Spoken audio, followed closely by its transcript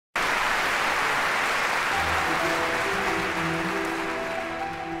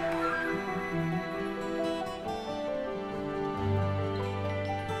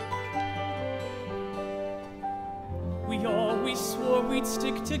we'd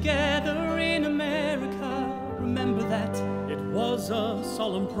stick together in America. Remember that? It was a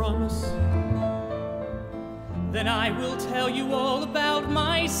solemn promise. Then I will tell you all about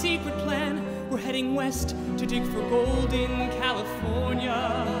my secret plan. We're heading west to dig for gold in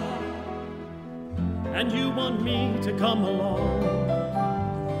California. And you want me to come along.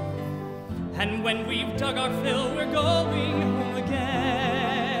 And when we've dug our fill, we're going home again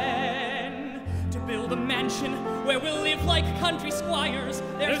to build a mansion where we'll live like country squires.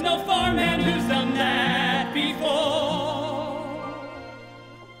 There's no farm hand who's done that before.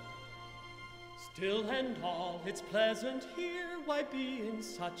 Still and all, it's pleasant here. Why be in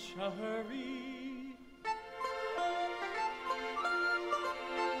such a hurry?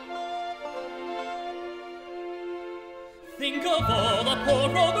 Think of all the poor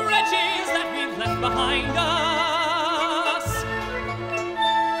old wretches that we've left behind us.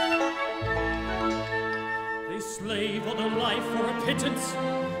 They slave all their life for a pittance.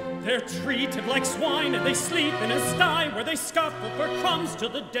 They're treated like swine, and they sleep in a sty where they scuffle for crumbs till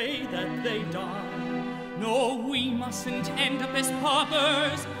the day that they die. No, we mustn't end up as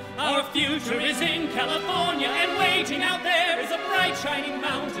paupers. Our future is in California, and waiting out there is a bright shining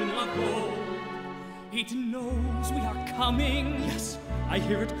mountain of gold. It knows we are coming. Yes, I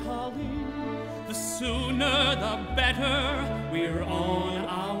hear it calling. The sooner the better. We're on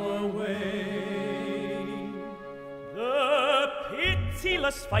our way. The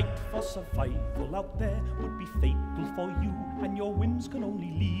pitiless fight for survival out there would be fatal for you, and your whims can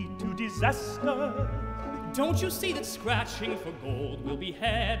only lead to disaster. Don't you see that scratching for gold will be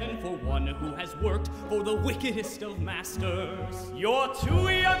heaven for one who has worked for the wickedest of masters? You're too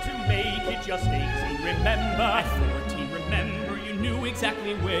young to make it just 18, remember? At 14, remember, you knew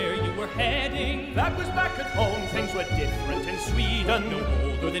exactly where you were heading. That was back at home, things were different in Sweden. No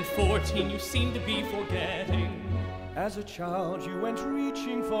older than 14, you seem to be forgetting. As a child, you went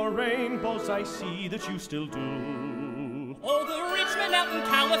reaching for rainbows, I see that you still do. All the rich men out in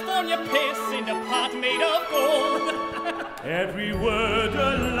California piss in a pot made of gold. Every word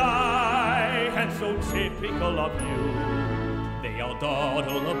a lie, and so typical of you. They all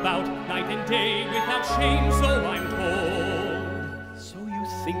dawdle about night and day without shame, so I'm told. So you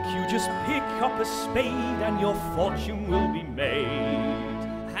think you just pick up a spade and your fortune will be made.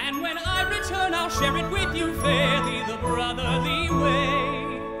 And when I return, I'll share it with you fairly, the brotherly way.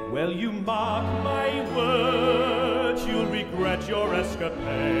 Well, you mark my words, you'll regret your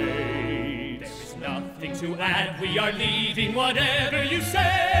escapade. There is nothing to add, we are leaving whatever you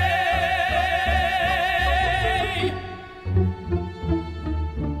say.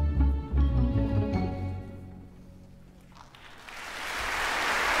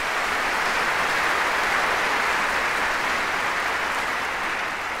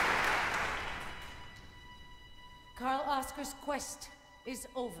 Carl Oscar's quest is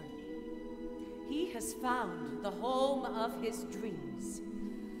over. He has found the home of his dreams.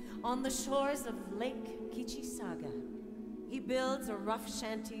 On the shores of Lake Kichisaga, he builds a rough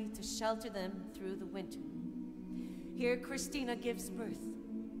shanty to shelter them through the winter. Here Kristina gives birth,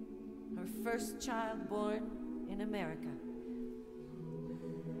 her first child born in America.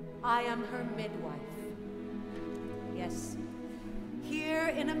 I am her midwife. Yes, here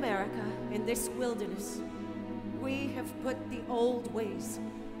in America, in this wilderness, we have put the old ways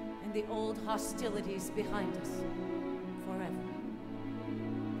and the old hostilities behind us.